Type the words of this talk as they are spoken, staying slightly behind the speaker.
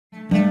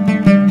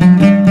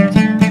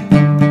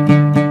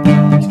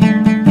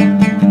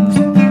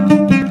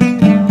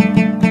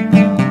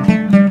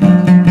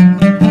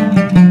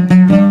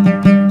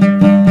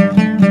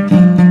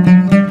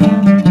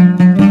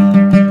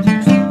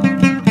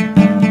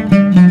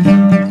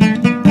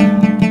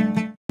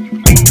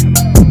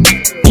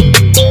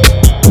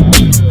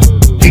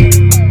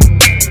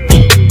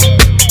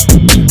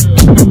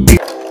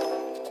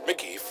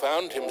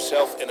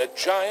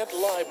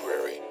giant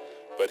library,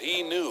 but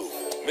he knew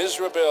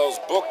Mizrabel's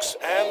books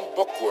and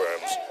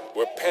bookworms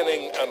were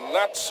penning a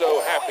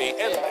not-so-happy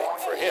ending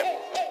for him.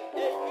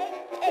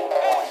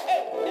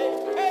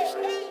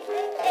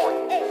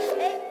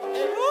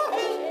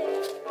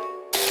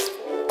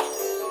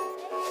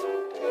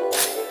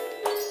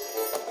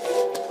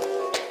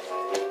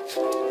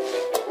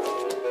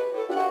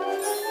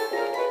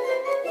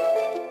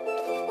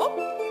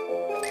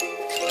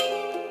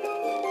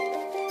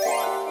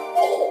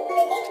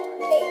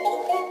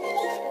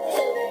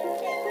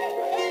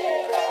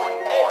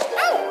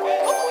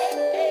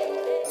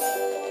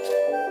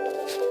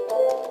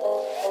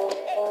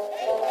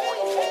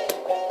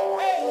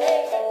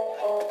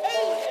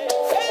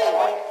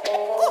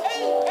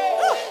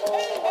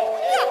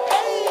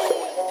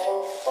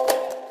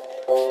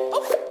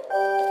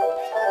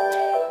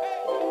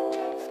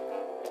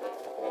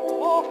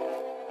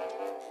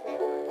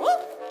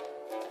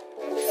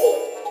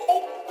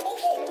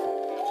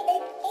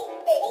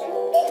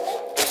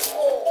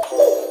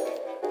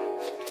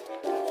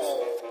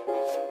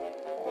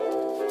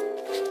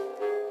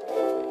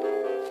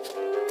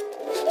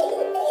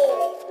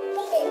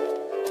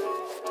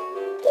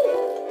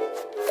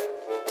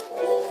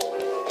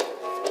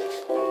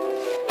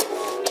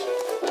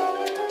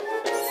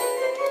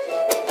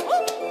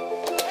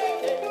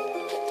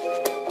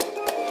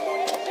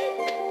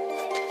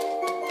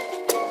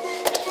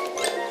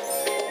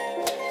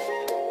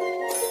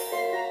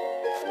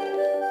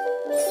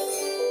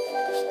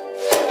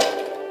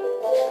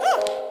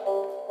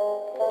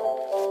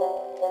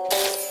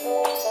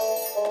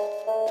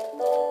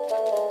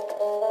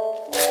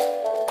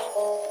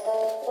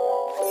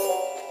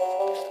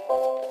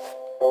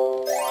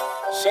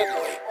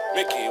 Suddenly,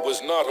 Mickey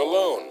was not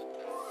alone.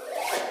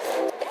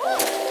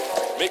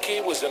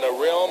 Mickey was in a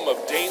realm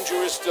of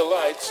dangerous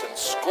delights and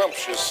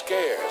scrumptious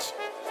scares.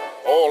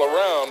 All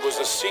around was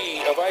a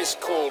sea of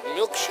ice-cold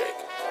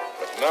milkshake,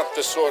 but not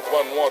the sort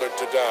one wanted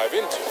to dive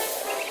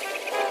into.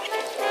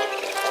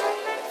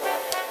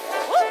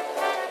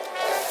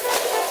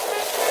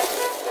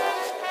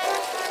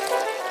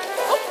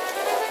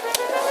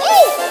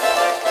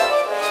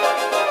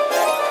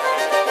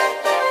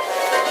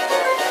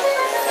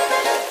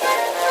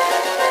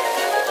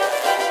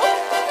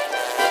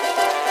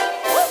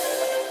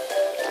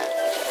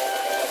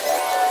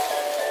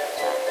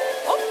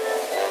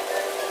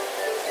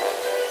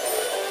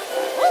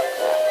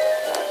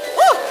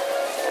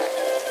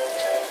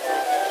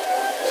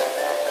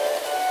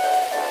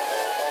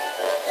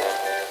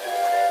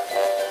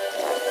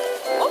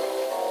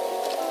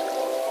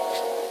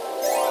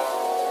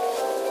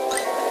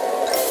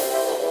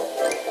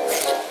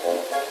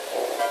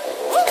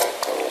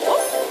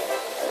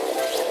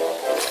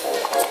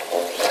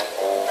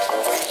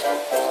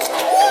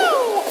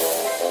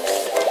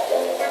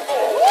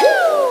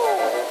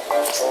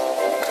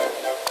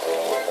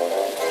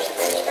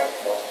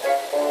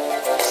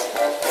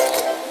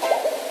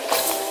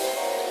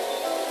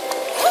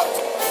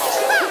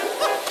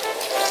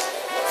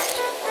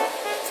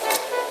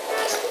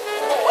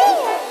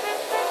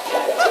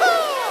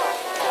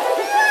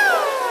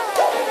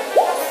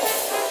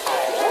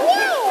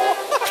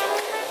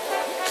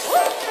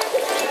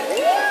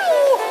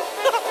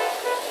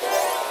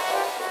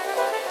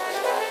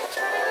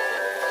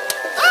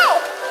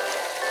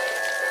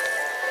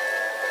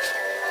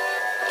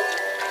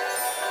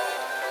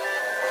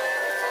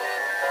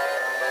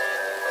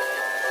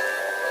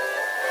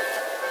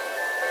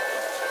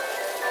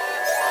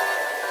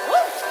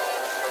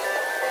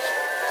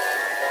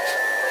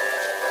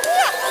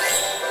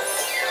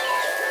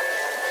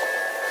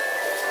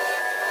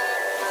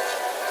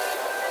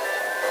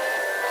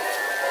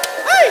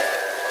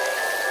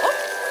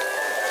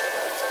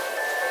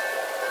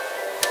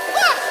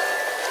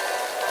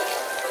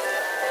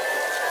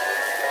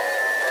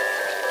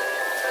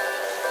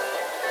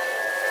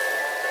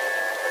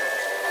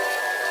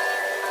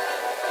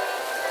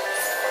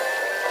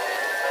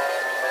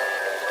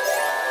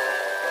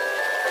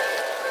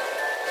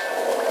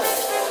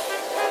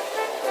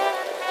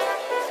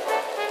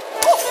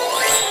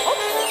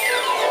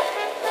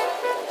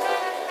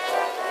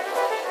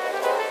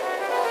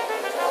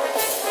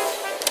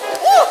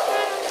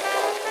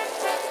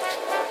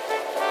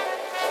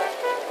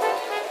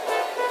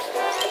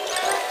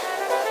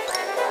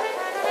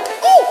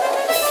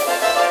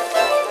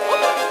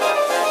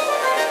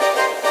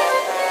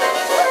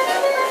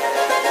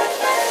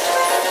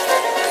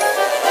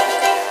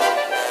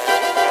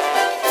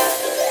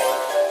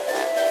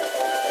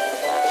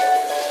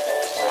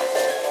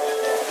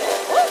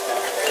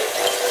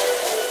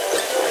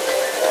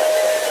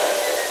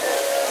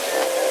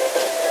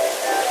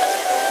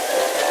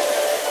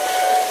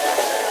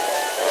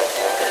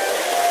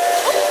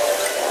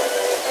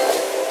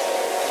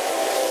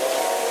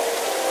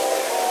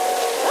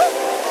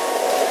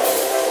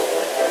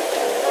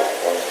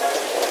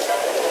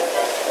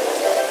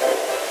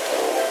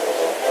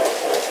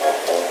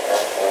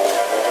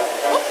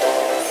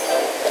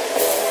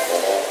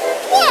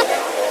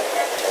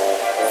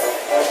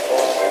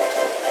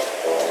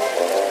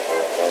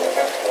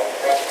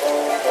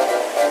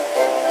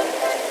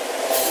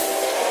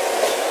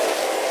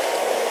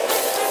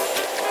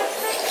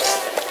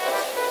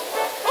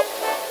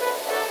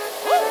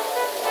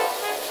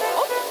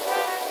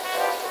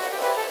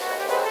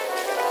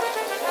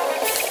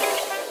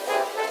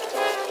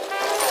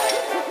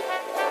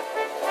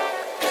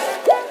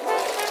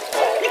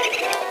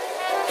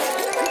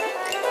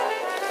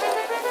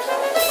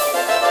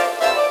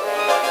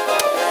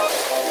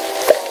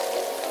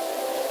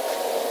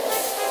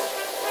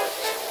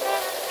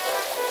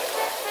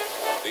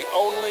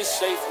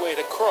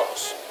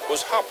 across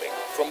was hopping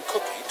from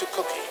cookie to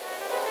cookie.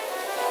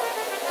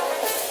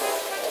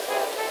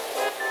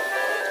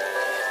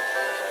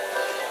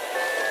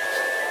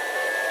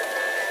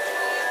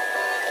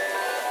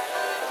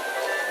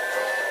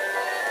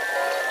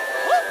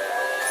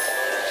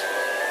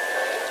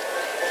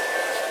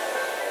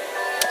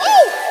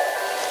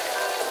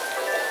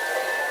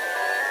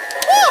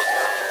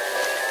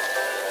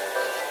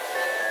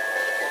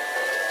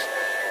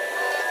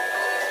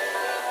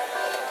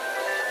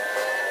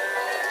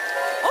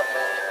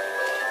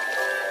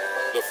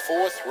 The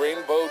fourth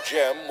rainbow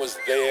gem was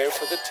there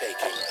for the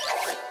taking.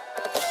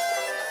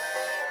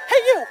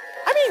 Hey, you!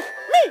 I mean,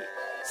 me!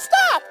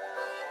 Stop!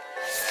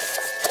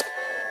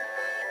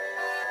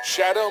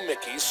 Shadow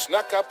Mickey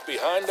snuck up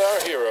behind our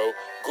hero,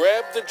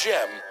 grabbed the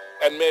gem,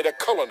 and made a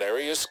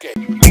culinary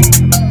escape.